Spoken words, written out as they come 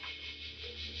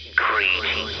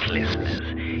Greetings, listeners.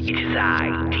 It is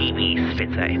I, TV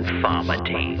Spitzer Informer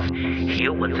Dave,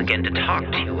 here once again to talk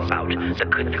to you about the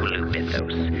Cthulhu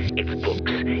mythos, its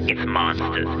books, its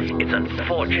monsters, its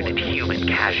unfortunate human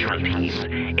casualties,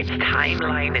 its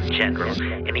timeline in general,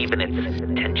 and even its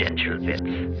tangential bits,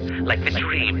 like the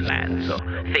dreamlands or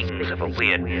things of a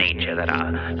weird nature that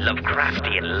are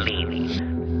Lovecraftian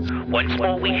leaning. Once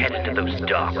more we head into those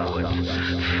dark woods,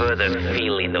 further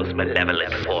feeling those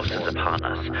malevolent forces upon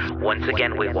us. Once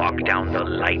again we walk down the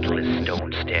lightless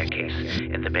stone staircase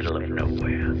in the middle of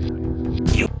nowhere.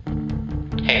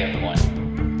 Hey everyone,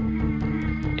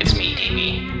 it's me,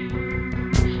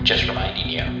 DB. Just reminding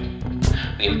you,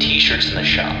 we have t-shirts in the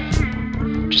shop.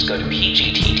 Just go to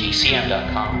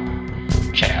pgttcm.com,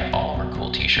 check out all of our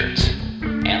cool t-shirts,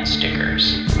 and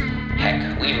stickers.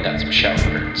 Heck, we even got some shower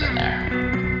curtains in there.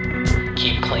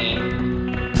 Keep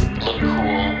clean, look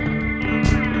cool,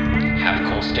 have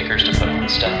cool stickers to put on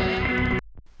stuff.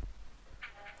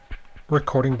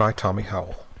 Recording by Tommy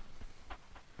Howell.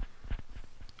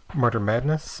 Murder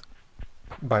Madness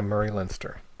by Murray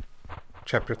Leinster.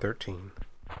 Chapter 13.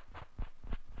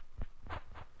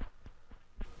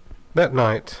 That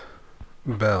night,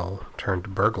 Bell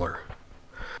turned burglar.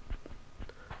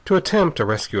 To attempt a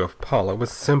rescue of Paula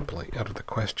was simply out of the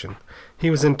question. He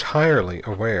was entirely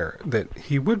aware that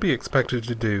he would be expected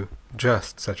to do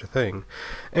just such a thing,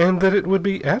 and that it would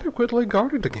be adequately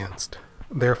guarded against.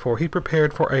 Therefore, he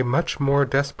prepared for a much more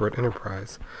desperate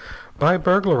enterprise by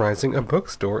burglarizing a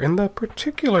bookstore in the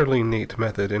particularly neat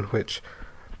method in which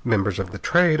members of the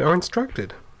trade are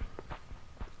instructed.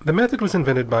 The method was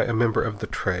invented by a member of the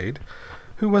trade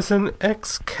who was an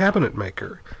ex-cabinet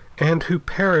maker and who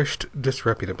perished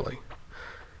disreputably.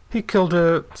 He killed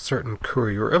a certain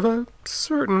courier of a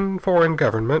certain foreign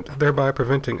government, thereby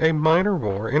preventing a minor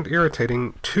war and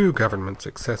irritating two governments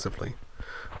excessively,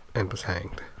 and was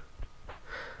hanged.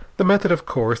 The method, of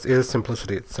course, is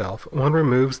simplicity itself. One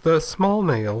removes the small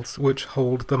nails which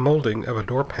hold the molding of a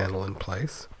door panel in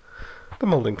place. The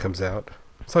molding comes out.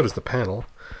 So does the panel.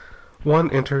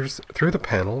 One enters through the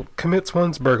panel, commits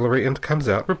one's burglary, and comes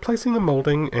out, replacing the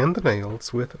molding and the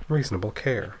nails with reasonable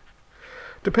care.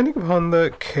 Depending upon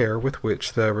the care with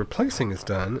which the replacing is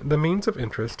done, the means of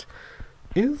interest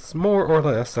is more or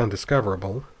less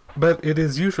undiscoverable, but it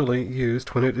is usually used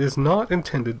when it is not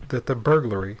intended that the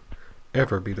burglary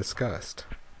ever be discussed.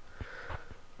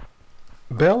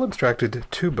 Bell abstracted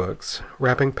 2 books,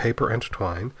 wrapping paper and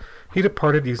twine. He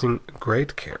departed using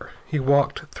great care. He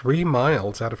walked 3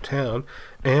 miles out of town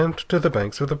and to the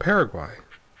banks of the Paraguay.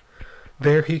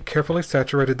 There he carefully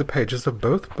saturated the pages of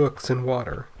both books in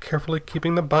water, carefully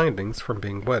keeping the bindings from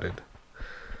being wetted.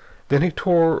 Then he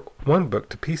tore one book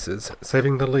to pieces,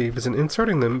 saving the leaves and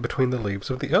inserting them between the leaves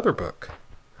of the other book.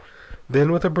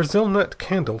 Then, with a Brazil nut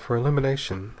candle for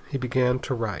illumination, he began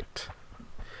to write.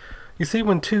 You see,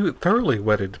 when 2 thoroughly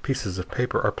wetted pieces of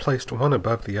paper are placed one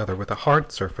above the other with a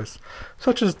hard surface,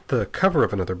 such as the cover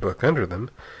of another book under them,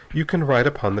 you can write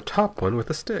upon the top one with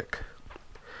a stick.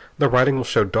 The writing will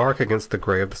show dark against the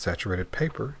gray of the saturated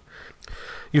paper.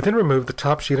 You then remove the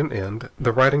top sheet and end,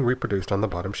 the writing reproduced on the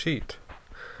bottom sheet.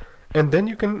 And then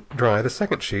you can dry the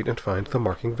second sheet and find the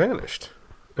marking vanished,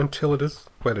 until it is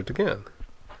wetted again.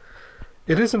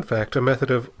 It is, in fact, a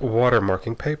method of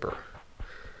watermarking paper.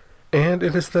 And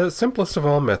it is the simplest of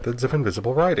all methods of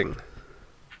invisible writing.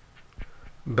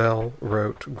 Bell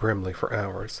wrote grimly for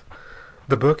hours.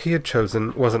 The book he had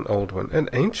chosen was an old one, an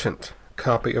ancient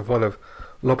copy of one of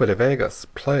Lope de Vega's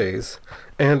plays,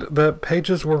 and the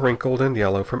pages were wrinkled and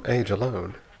yellow from age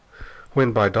alone.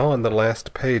 When by dawn the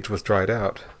last page was dried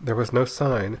out, there was no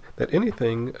sign that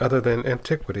anything other than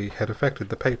antiquity had affected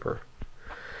the paper.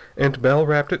 And Bell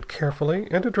wrapped it carefully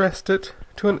and addressed it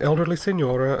to an elderly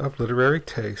senora of literary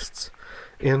tastes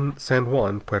in San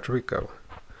Juan, Puerto Rico,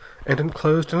 and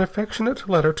enclosed an affectionate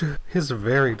letter to his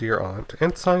very dear aunt,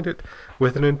 and signed it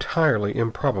with an entirely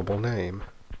improbable name.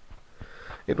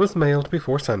 It was mailed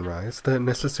before sunrise, the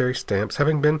necessary stamps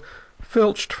having been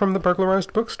filched from the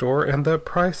burglarized bookstore, and the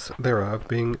price thereof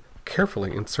being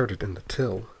carefully inserted in the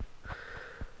till.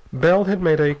 Bell had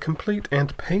made a complete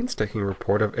and painstaking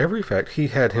report of every fact he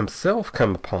had himself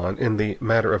come upon in the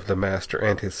matter of the master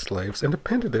and his slaves, and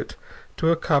appended it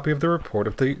to a copy of the report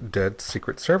of the dead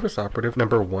Secret Service operative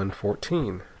number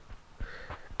 114.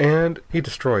 And he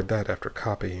destroyed that after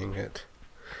copying it.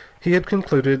 He had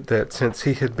concluded that since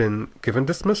he had been given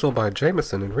dismissal by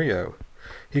Jameson in Rio,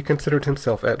 he considered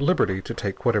himself at liberty to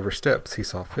take whatever steps he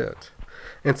saw fit.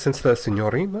 And since the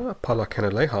Señorina Paula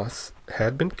Canalejas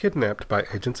had been kidnapped by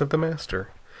agents of the master,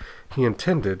 He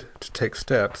intended to take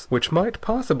steps which might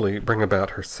possibly bring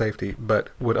about her safety, but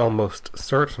would almost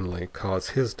certainly cause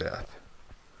his death.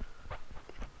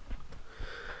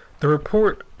 The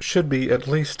report should be at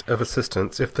least of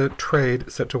assistance if the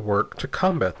trade set to work to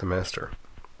combat the master.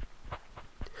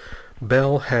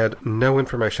 Bell had no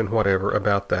information whatever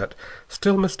about that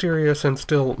still mysterious and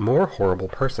still more horrible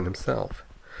person himself.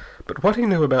 But what he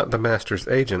knew about the master's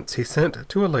agents he sent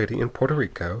to a lady in Puerto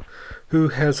Rico who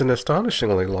has an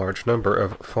astonishingly large number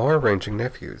of far-ranging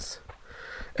nephews.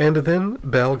 And then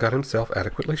Bell got himself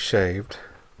adequately shaved,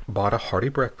 bought a hearty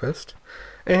breakfast,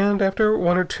 and after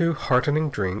one or two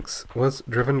heartening drinks was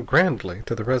driven grandly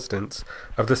to the residence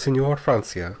of the Señor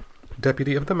Francia,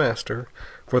 deputy of the master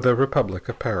for the Republic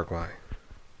of Paraguay.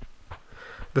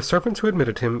 The servants who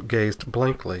admitted him gazed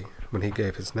blankly when he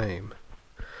gave his name.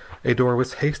 A door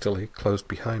was hastily closed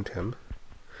behind him.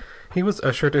 He was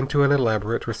ushered into an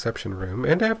elaborate reception room,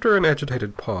 and after an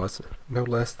agitated pause, no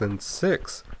less than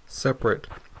 6 separate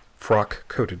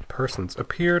frock-coated persons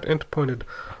appeared and pointed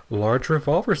large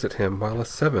revolvers at him, while a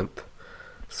 7th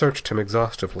searched him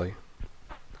exhaustively.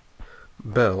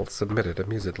 Bell submitted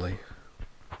amusedly.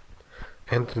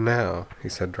 "And now," he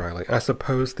said dryly, "I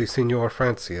suppose the Señor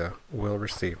Francia will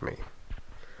receive me."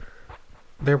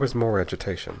 There was more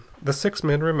agitation. The 6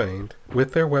 men remained,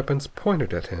 with their weapons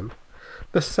pointed at him.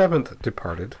 The 7th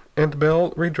departed, and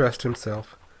Bell redressed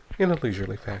himself in a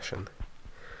leisurely fashion.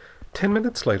 10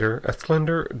 minutes later, a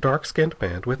slender, dark-skinned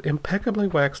man with impeccably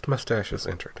waxed mustaches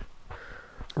entered,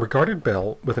 regarded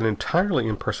Bell with an entirely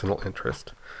impersonal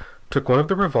interest, took one of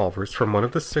the revolvers from one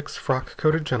of the 6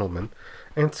 frock-coated gentlemen,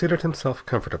 and seated himself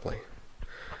comfortably.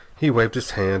 He waved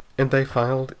his hand, and they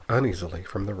filed uneasily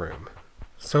from the room.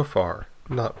 So far,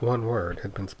 not one word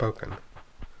had been spoken.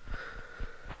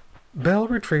 Bell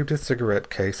retrieved his cigarette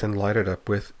case and lighted up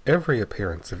with every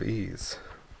appearance of ease.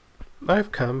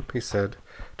 "I've come," he said,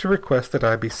 "to request that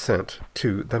I be sent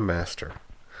to the master.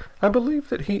 I believe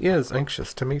that he is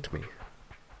anxious to meet me."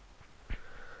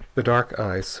 The dark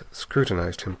eyes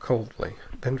scrutinized him coldly.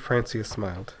 Then Francia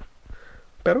smiled.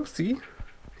 "Pero si,"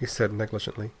 he said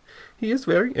negligently. "He is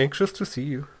very anxious to see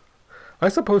you. I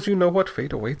suppose you know what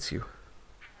fate awaits you."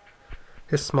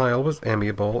 His smile was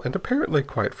amiable and apparently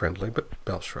quite friendly, but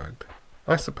Bell shrugged.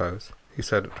 "I suppose," he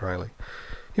said dryly.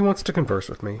 "He wants to converse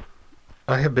with me.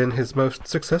 I have been his most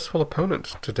successful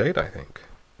opponent to date, I think."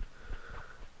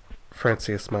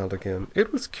 Francia smiled again.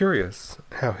 It was curious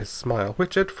how his smile,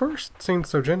 which at first seemed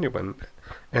so genuine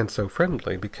and so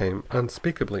friendly, became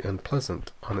unspeakably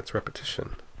unpleasant on its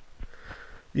repetition.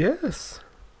 "Yes."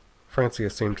 Francia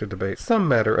seemed to debate some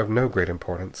matter of no great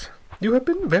importance. "You have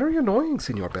been very annoying,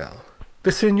 Señor Bell. The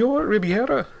Señor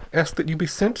Ribiera asked that you be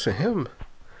sent to him.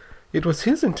 It was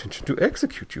his intention to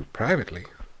execute you privately.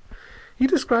 He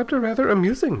described a rather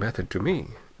amusing method to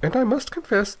me, and I must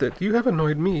confess that you have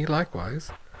annoyed me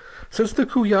likewise. Since the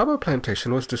Cuyaba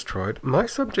plantation was destroyed, my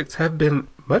subjects have been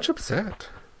much upset.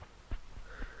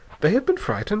 They have been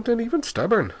frightened and even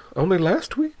stubborn. Only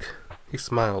last week," he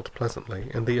smiled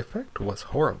pleasantly, and the effect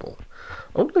was horrible,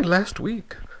 "only last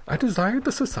week I desired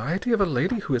the society of a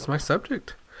lady who is my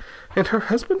subject, and her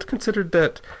husband considered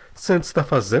that, since the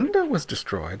fazenda was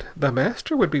destroyed, the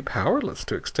master would be powerless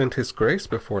to extend his grace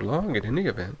before long in any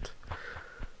event.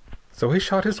 So he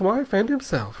shot his wife and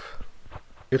himself.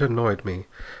 It annoyed me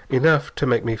enough to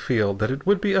make me feel that it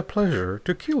would be a pleasure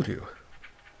to kill you."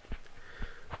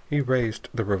 He raised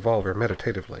the revolver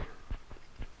meditatively.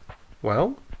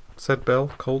 "Well?" said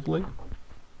Bell coldly.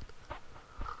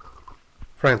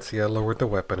 Francia lowered the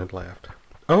weapon and laughed.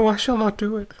 "Oh, I shall not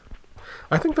do it.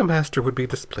 I think the master would be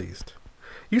displeased.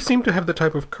 You seem to have the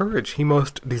type of courage he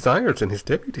most desires in his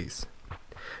deputies.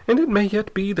 And it may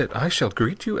yet be that I shall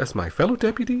greet you as my fellow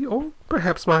deputy, or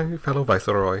perhaps my fellow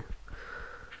viceroy.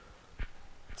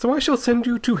 So I shall send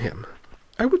you to him.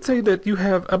 I would say that you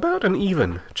have about an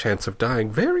even chance of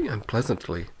dying very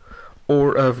unpleasantly,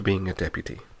 or of being a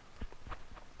deputy.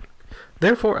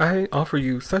 Therefore I offer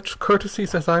you such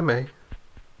courtesies as I may."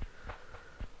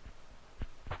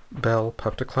 Bell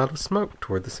puffed a cloud of smoke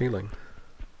toward the ceiling.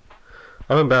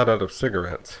 "I'm about out of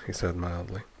cigarettes," he said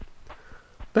mildly.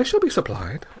 "They shall be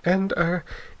supplied, and,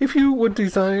 if you would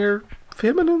desire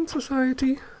feminine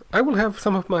society, I will have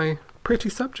some of my pretty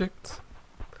subjects."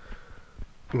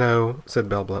 "No," said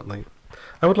Bell bluntly.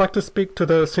 "I would like to speak to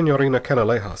the Signorina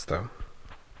Canalejas, though."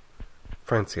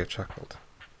 Francia chuckled.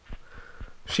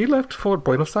 "She left for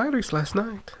Buenos Aires last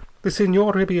night. The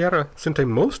Señor Ribiera sent a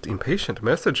most impatient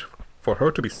message for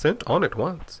her to be sent on at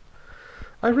once.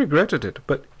 I regretted it,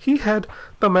 but he had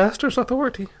the master's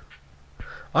authority.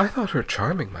 I thought her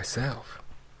charming myself."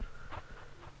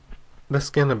 The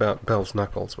skin about Bell's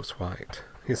knuckles was white.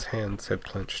 His hands had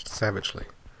clenched savagely.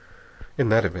 "In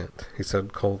that event," he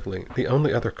said coldly, "the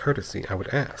only other courtesy I would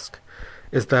ask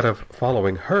is that of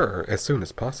following her as soon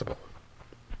as possible."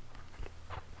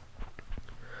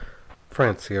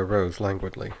 Francia rose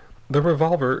languidly. The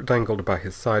revolver dangled by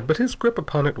his side, but his grip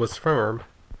upon it was firm.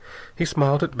 He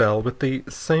smiled at Bell with the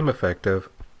same effect of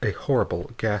a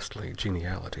horrible, ghastly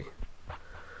geniality.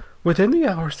 "Within the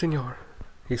hour, senor,"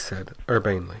 he said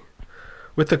urbanely.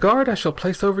 "With the guard I shall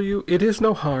place over you, it is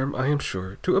no harm, I am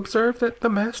sure, to observe that the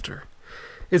master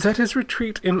is at his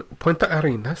retreat in Puerto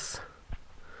Arenas.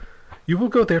 You will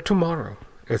go there tomorrow,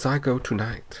 as I go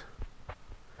tonight."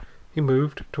 He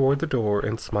moved toward the door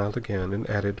and smiled again and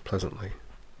added pleasantly,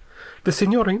 "The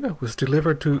Signorina was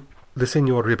delivered to the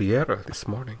Senor Ribiera this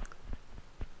morning."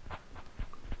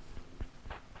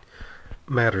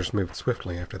 Matters moved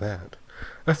swiftly after that.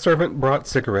 A servant brought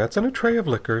cigarettes and a tray of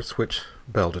liquors, which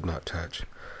Bell did not touch.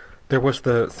 There was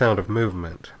the sound of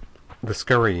movement, the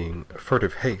scurrying,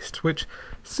 furtive haste, which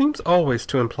seems always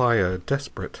to imply a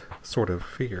desperate sort of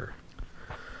fear.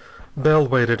 Bell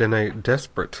waited in a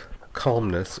desperate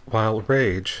calmness while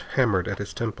rage hammered at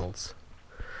his temples.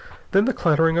 Then the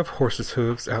clattering of horses'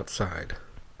 hooves outside.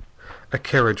 A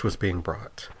carriage was being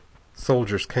brought.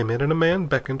 Soldiers came in, and a man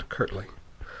beckoned curtly.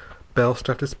 Bell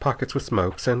stuffed his pockets with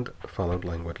smokes and followed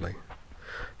languidly.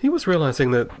 He was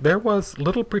realizing that there was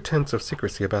little pretense of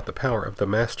secrecy about the power of the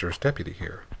master's deputy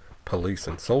here, police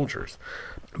and soldiers.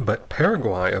 But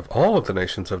Paraguay, of all of the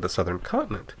nations of the southern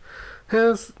continent,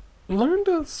 has learned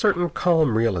a certain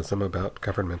calm realism about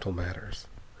governmental matters.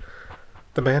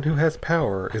 The man who has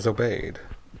power is obeyed.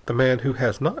 The man who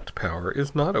has not power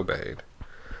is not obeyed.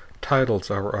 Titles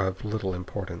are of little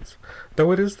importance,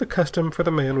 though it is the custom for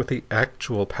the man with the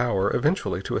actual power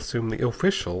eventually to assume the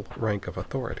official rank of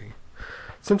authority.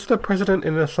 Since the president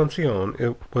in Asunción,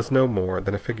 it was no more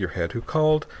than a figurehead who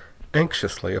called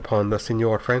anxiously upon the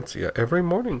Señor Francia every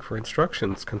morning for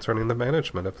instructions concerning the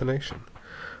management of the nation.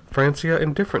 Francia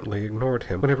indifferently ignored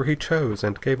him whenever he chose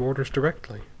and gave orders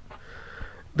directly.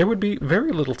 There would be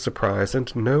very little surprise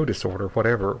and no disorder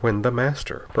whatever when the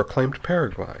master proclaimed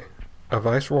Paraguay a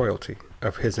viceroyalty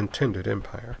of his intended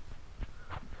empire.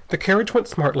 The carriage went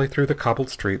smartly through the cobbled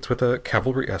streets with a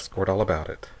cavalry escort all about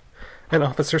it. An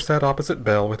officer sat opposite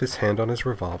Bell with his hand on his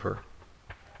revolver.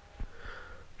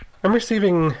 "I'm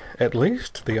receiving at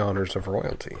least the honors of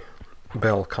royalty,"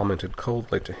 Bell commented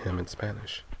coldly to him in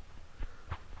Spanish.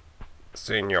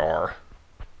 "Senor,"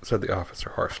 said the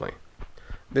officer harshly,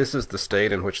 "this is the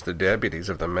state in which the deputies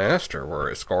of the master were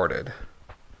escorted."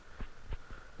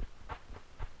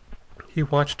 He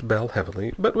watched Bell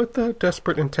heavily, but with the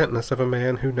desperate intentness of a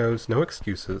man who knows no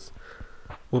excuses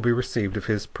will be received if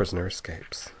his prisoner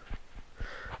escapes.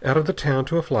 Out of the town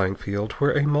to a flying field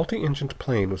where a multi-engined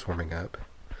plane was warming up.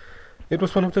 It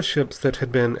was one of the ships that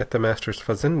had been at the master's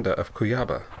fazenda of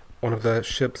Cuyaba, one of the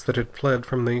ships that had fled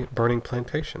from the burning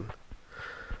plantation.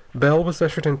 Bell was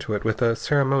ushered into it with a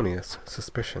ceremonious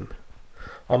suspicion.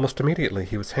 Almost immediately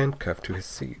he was handcuffed to his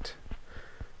seat.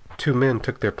 Two men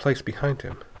took their place behind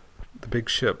him. The big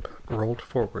ship rolled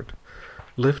forward,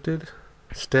 lifted,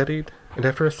 steadied, and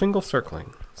after a single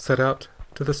circling, set out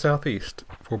to the southeast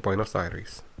for Buenos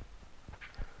Aires.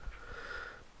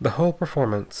 The whole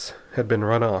performance had been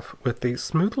run off with the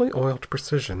smoothly oiled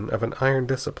precision of an iron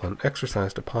discipline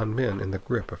exercised upon men in the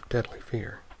grip of deadly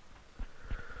fear.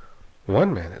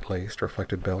 One man, at least,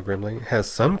 reflected Bell grimly, has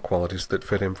some qualities that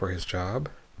fit him for his job.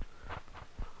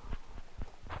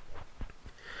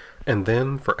 And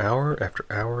then, for hour after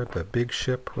hour, the big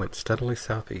ship went steadily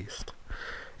southeast.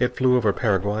 It flew over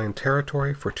Paraguayan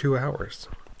territory for 2 hours,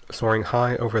 soaring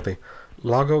high over the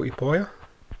Lago Ipoya,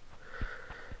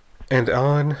 and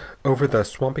on over the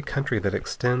swampy country that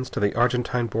extends to the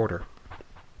Argentine border.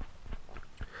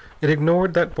 It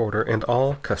ignored that border and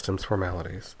all customs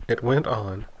formalities. It went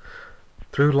on,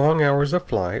 through long hours of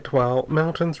flight, while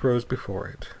mountains rose before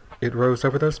it. It rose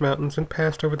over those mountains and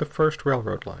passed over the first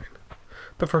railroad line,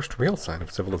 the first real sign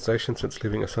of civilization since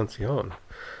leaving Asunción,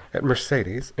 at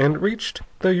Mercedes, and reached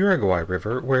the Uruguay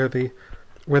River where the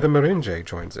Maringe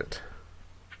joins it.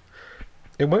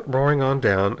 It went roaring on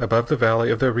down above the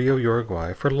valley of the Rio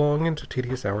Uruguay for long and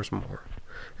tedious hours more.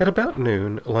 At about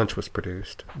noon, lunch was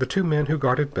produced. The two men who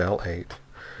guarded Bell ate.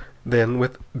 Then,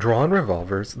 with drawn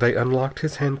revolvers, they unlocked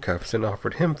his handcuffs and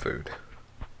offered him food.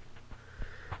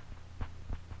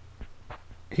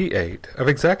 He ate of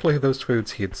exactly those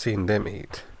foods he had seen them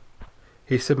eat.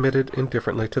 He submitted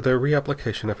indifferently to the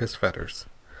reapplication of his fetters.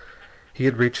 He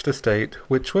had reached a state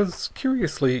which was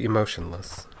curiously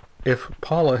emotionless. If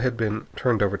Paula had been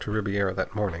turned over to Ribiera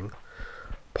that morning,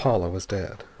 Paula was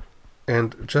dead.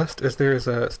 And just as there is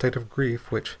a state of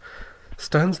grief which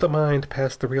stuns the mind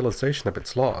past the realization of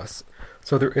its loss,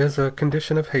 so there is a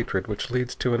condition of hatred which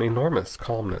leads to an enormous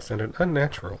calmness and an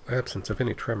unnatural absence of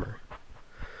any tremor.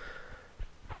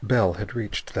 Bell had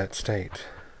reached that state.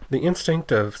 The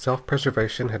instinct of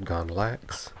self-preservation had gone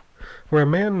lax. Where a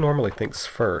man normally thinks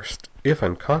first, if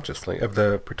unconsciously, of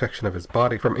the protection of his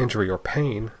body from injury or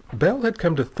pain, Bell had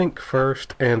come to think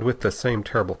first, and with the same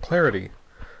terrible clarity,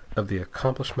 of the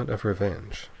accomplishment of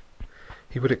revenge.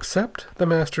 He would accept the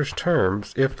master's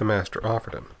terms if the master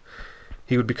offered him.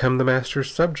 He would become the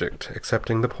master's subject,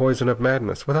 accepting the poison of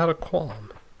madness without a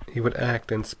qualm. He would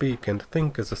act and speak and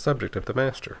think as a subject of the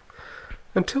master,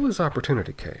 until his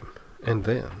opportunity came, and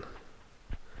then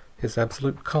his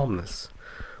absolute calmness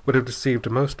would have deceived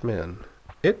most men.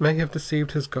 It may have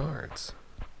deceived his guards.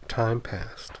 Time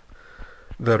passed.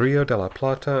 The Rio de la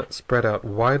Plata spread out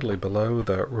widely below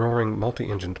the roaring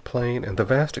multi-engined plain, and the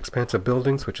vast expanse of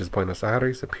buildings which is Buenos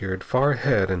Aires appeared far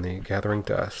ahead in the gathering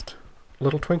dust.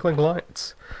 Little twinkling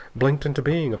lights blinked into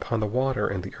being upon the water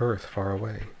and the earth far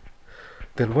away.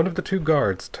 Then one of the two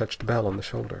guards touched Bell on the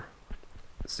shoulder.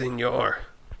 "Senor,"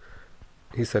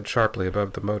 he said sharply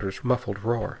above the motor's muffled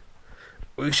roar,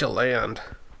 "we shall land.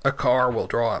 A car will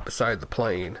draw up beside the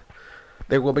plane.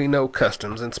 There will be no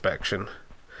customs inspection.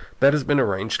 That has been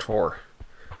arranged for.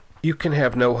 You can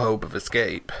have no hope of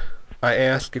escape. I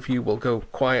ask if you will go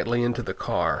quietly into the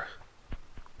car."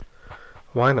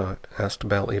 "Why not?" asked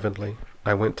Bell evenly.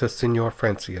 "I went to Senor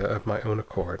Francia of my own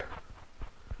accord."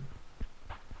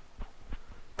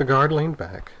 The guard leaned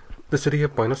back. The city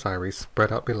of Buenos Aires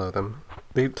spread out below them.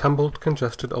 The tumbled,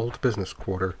 congested old business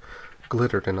quarter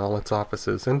glittered in all its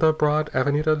offices, and the broad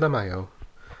Avenida de Mayo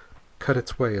cut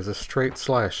its way as a straight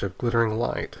slash of glittering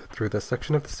light through the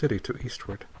section of the city to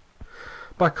eastward.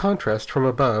 By contrast, from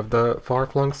above, the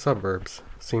far-flung suburbs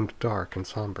seemed dark and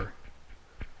somber.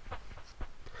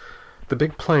 The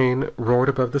big plane roared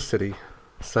above the city,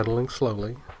 settling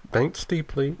slowly, banked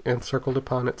steeply, and circled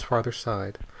upon its farther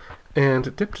side,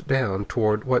 and dipped down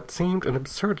toward what seemed an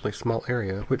absurdly small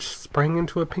area, which sprang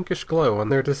into a pinkish glow on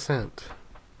their descent.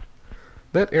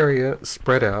 That area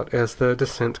spread out as the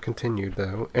descent continued,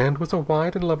 though, and was a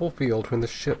wide and level field when the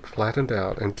ship flattened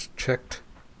out and checked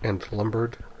and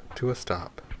lumbered to a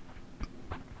stop.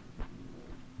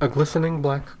 A glistening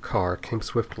black car came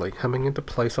swiftly, humming into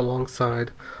place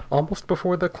alongside, almost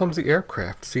before the clumsy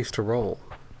aircraft ceased to roll.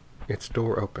 Its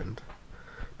door opened.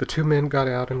 The two men got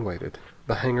out and waited.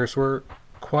 The hangars were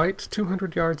quite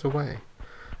 200 yards away,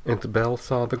 and Bell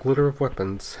saw the glitter of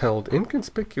weapons held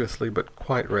inconspicuously but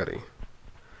quite ready.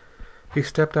 He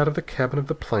stepped out of the cabin of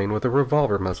the plane with a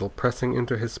revolver muzzle pressing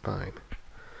into his spine.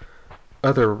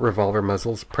 Other revolver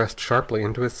muzzles pressed sharply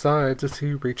into his sides as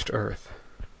he reached earth.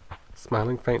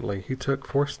 Smiling faintly, he took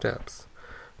 4 steps,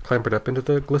 clambered up into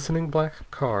the glistening black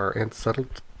car, and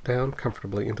settled down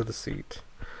comfortably into the seat.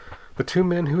 The two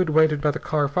men who had waited by the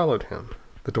car followed him.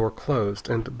 The door closed,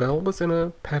 and Bell was in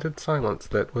a padded silence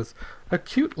that was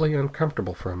acutely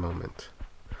uncomfortable for a moment.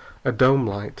 A dome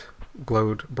light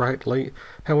glowed brightly,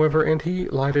 however, and he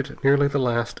lighted nearly the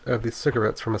last of the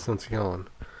cigarettes from Asunción,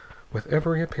 with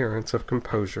every appearance of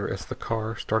composure as the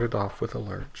car started off with a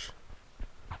lurch.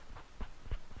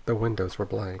 The windows were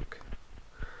blank.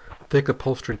 Thick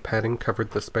upholstered padding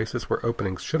covered the spaces where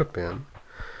openings should have been,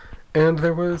 and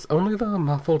there was only the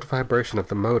muffled vibration of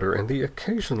the motor and the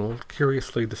occasional,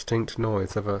 curiously distinct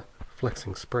noise of a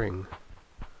flexing spring.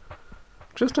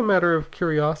 "Just a matter of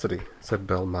curiosity," said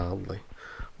Bell mildly.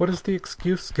 "What is the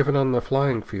excuse given on the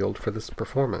flying field for this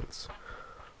performance?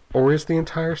 Or is the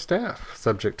entire staff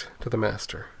subject to the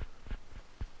master?"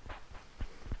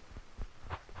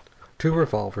 2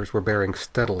 revolvers were bearing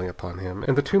steadily upon him,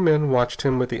 and the 2 men watched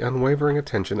him with the unwavering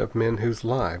attention of men whose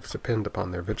lives depend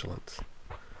upon their vigilance.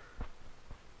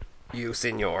 "You,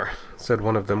 senor," said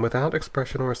one of them without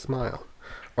expression or smile,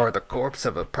 "are the corpse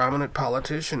of a prominent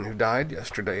politician who died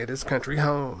yesterday at his country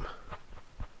home."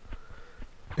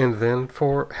 And then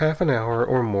for half an hour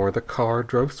or more the car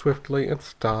drove swiftly and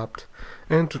stopped,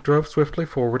 and drove swiftly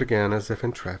forward again as if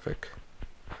in traffic.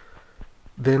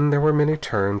 Then there were many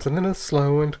turns, and then a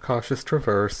slow and cautious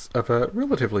traverse of a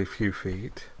relatively few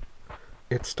feet.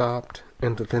 It stopped,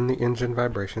 and then the engine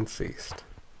vibration ceased.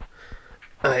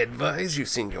 "I advise you,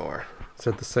 senor,"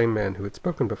 said the same man who had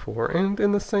spoken before, and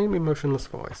in the same emotionless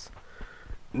voice,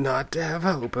 "not to have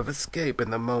hope of escape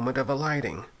in the moment of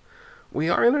alighting. We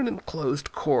are in an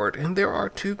enclosed court, and there are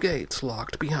 2 gates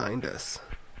locked behind us."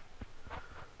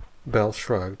 Bell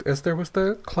shrugged as there was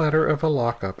the clatter of a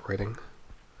lock operating.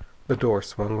 The door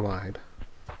swung wide.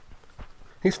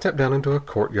 He stepped down into a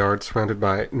courtyard surrounded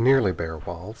by nearly bare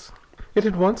walls. It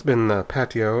had once been the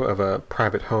patio of a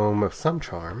private home of some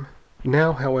charm.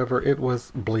 Now, however, it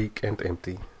was bleak and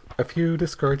empty. A few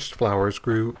discouraged flowers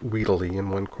grew weedily in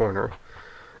one corner.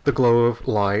 The glow of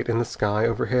light in the sky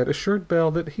overhead assured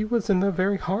Bell that he was in the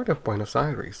very heart of Buenos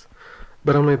Aires,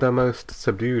 but only the most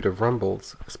subdued of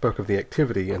rumbles spoke of the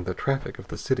activity and the traffic of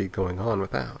the city going on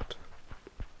without.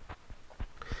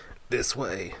 "This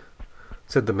way,"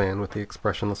 said the man with the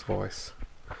expressionless voice.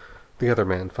 The other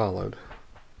man followed.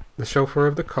 The chauffeur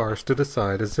of the car stood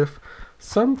aside as if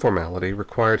some formality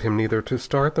required him neither to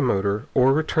start the motor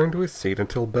or return to his seat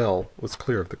until Bell was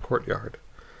clear of the courtyard.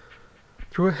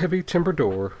 Through a heavy timber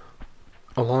door,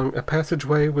 along a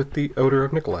passageway with the odor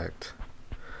of neglect,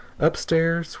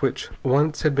 upstairs which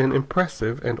once had been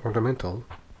impressive and ornamental,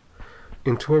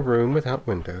 into a room without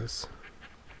windows.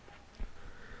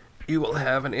 "You will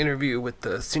have an interview with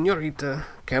the Señorita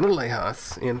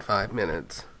Canalejas in 5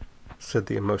 minutes," said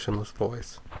the emotionless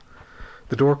voice.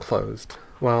 The door closed,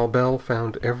 while Bell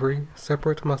found every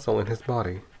separate muscle in his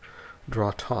body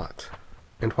draw taut,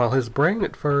 and while his brain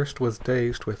at first was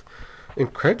dazed with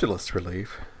incredulous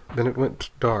relief, then it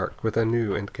went dark with a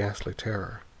new and ghastly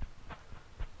terror.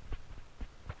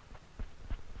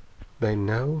 "They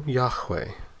know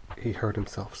Yahweh," he heard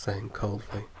himself saying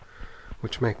coldly,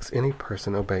 "which makes any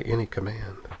person obey any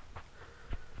command.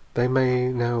 They may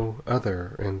know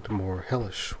other and more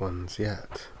hellish ones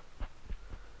yet."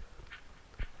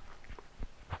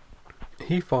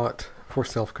 He fought for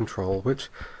self-control, which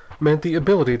meant the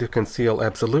ability to conceal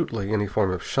absolutely any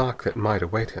form of shock that might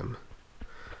await him.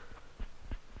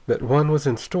 That one was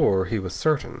in store, he was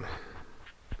certain.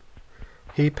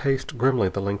 He paced grimly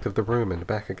the length of the room and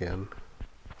back again.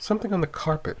 Something on the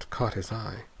carpet caught his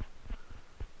eye.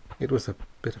 It was a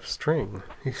bit of string.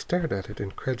 He stared at it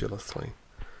incredulously.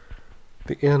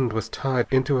 The end was tied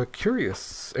into a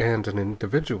curious and an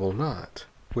individual knot,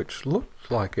 which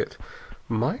looked like it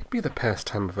might be the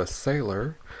pastime of a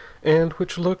sailor, and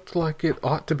which looked like it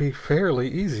ought to be fairly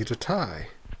easy to tie.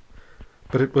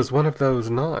 But it was one of those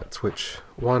knots which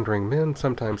wandering men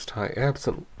sometimes tie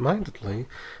absent-mindedly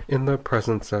in the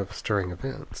presence of stirring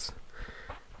events.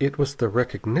 It was the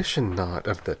recognition knot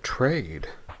of the trade,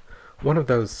 one of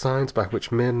those signs by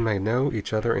which men may know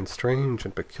each other in strange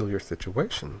and peculiar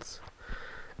situations.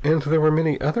 And there were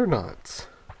many other knots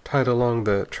tied along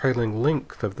the trailing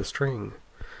length of the string.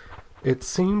 It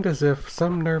seemed as if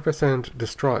some nervous and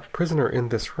distraught prisoner in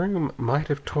this room might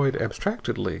have toyed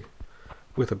abstractedly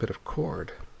with a bit of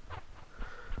cord.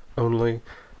 Only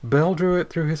Bell drew it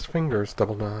through his fingers,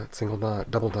 double knot, single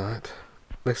knot, double knot.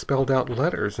 They spelled out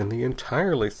letters in the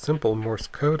entirely simple Morse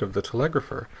code of the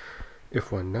telegrapher,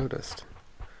 if one noticed.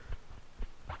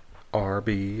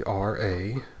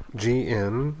 RBRA,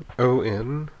 GN,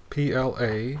 ON,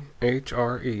 PLA,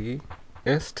 HRE,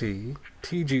 ST,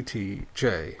 TGT,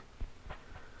 J.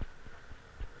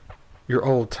 Your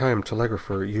old-time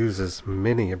telegrapher uses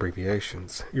many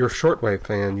abbreviations. Your shortwave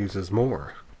fan uses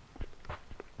more.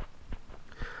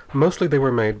 Mostly they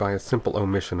were made by a simple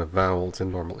omission of vowels in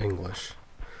normal English.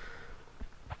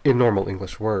 In normal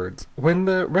English words. When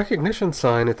the recognition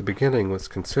sign at the beginning was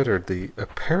considered, the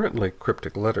apparently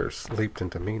cryptic letters leaped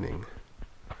into meaning.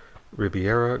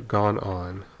 Ribiera gone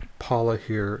on. Paula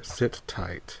here, sit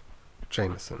tight.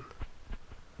 Jameson.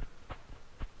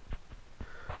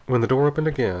 When the door opened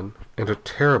again, and a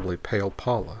terribly pale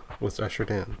Paula was ushered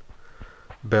in,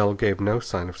 Bell gave no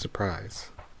sign of surprise.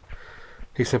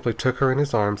 He simply took her in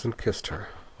his arms and kissed her,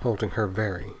 holding her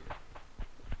very,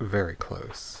 very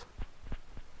close.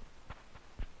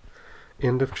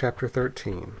 End of chapter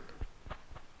 13.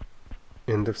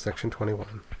 End of section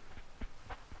 21.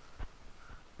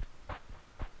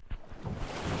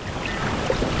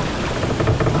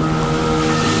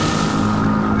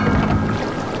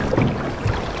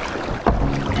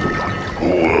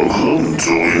 Welcome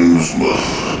to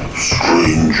Innsmouth,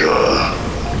 stranger.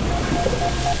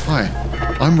 Hi,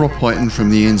 I'm Rob Whiten from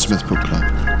the Innsmouth Book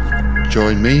Club.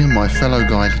 Join me and my fellow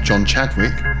guide John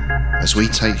Chadwick as we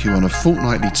take you on a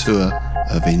fortnightly tour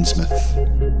of Innsmouth.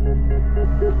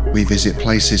 We visit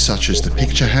places such as the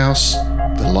Picture House,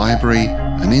 the Library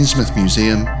and Innsmouth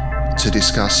Museum to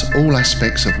discuss all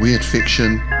aspects of weird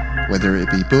fiction, whether it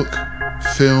be book,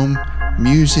 film,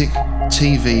 music,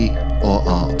 TV or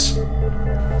art.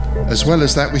 As well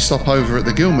as that, we stop over at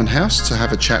the Gilman House to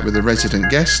have a chat with a resident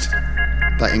guest.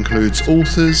 That includes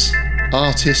authors,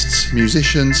 artists,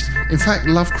 musicians, in fact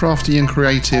Lovecraftian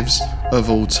creatives of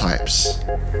all types.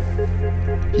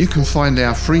 You can find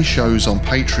our free shows on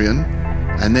Patreon,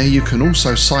 and there you can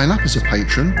also sign up as a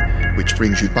patron, which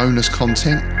brings you bonus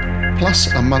content, plus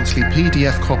a monthly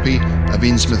PDF copy of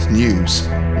Innsmouth News,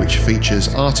 which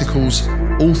features articles,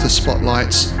 author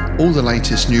spotlights, all the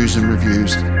latest news and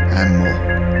reviews, and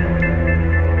more.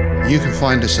 You can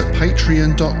find us at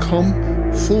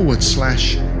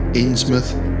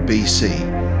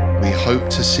patreon.com/InnsmouthBC. We hope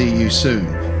to see you soon,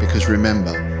 because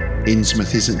remember,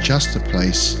 Innsmouth isn't just a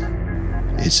place,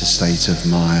 it's a state of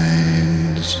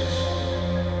mind.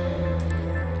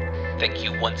 Thank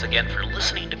you once again for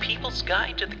listening to People's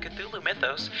Guide to the Cthulhu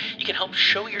Mythos. You can help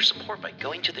show your support by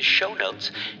going to the show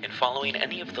notes and following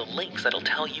any of the links that'll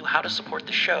tell you how to support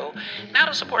the show and how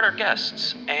to support our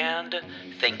guests. And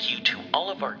thank you to all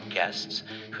of our guests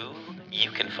who you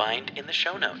can find in the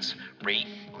show notes. Rate,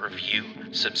 review,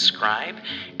 subscribe,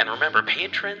 and remember,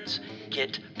 patrons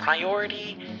get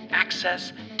priority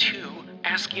access to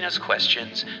asking us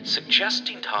questions,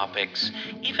 suggesting topics,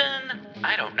 even,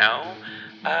 I don't know,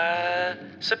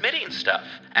 submitting stuff.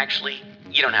 Actually,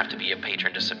 you don't have to be a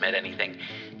patron to submit anything.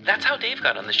 That's how Dave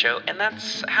got on the show, and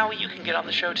that's how you can get on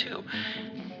the show too.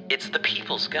 It's the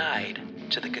People's Guide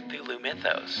to the Cthulhu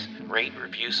Mythos. Rate,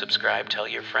 review, subscribe, tell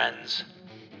your friends.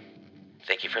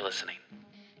 Thank you for listening.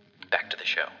 Back to the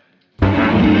show.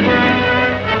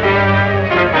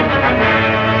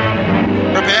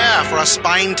 Prepare for a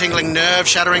spine-tingling,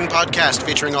 nerve-shattering podcast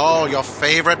featuring all your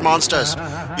favorite monsters.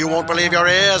 You won't believe your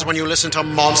ears when you listen to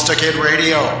Monster Kid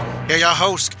Radio. Hear your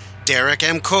host, Derek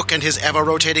M. Cook, and his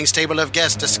ever-rotating stable of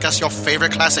guests discuss your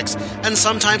favorite classics and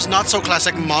sometimes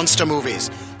not-so-classic monster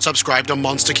movies. Subscribe to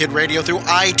Monster Kid Radio through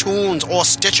iTunes or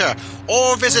Stitcher,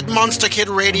 or visit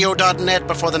monsterkidradio.net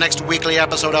before the next weekly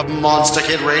episode of Monster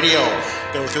Kid Radio.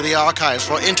 Go through the archives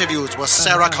for interviews with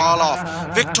Sarah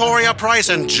Karloff, Victoria Price,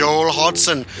 and Joel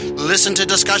Hodgson. Listen to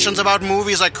discussions about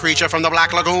movies like Creature from the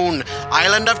Black Lagoon,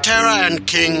 Island of Terror, and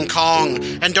King Kong.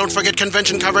 And don't forget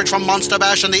convention coverage from Monster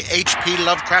Bash and the H.P.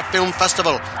 Lovecraft Film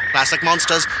Festival, Classic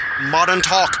Monsters, Modern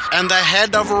Talk, and the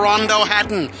Head of Rondo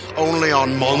Hatton, only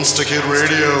on Monster Kid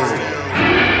Radio.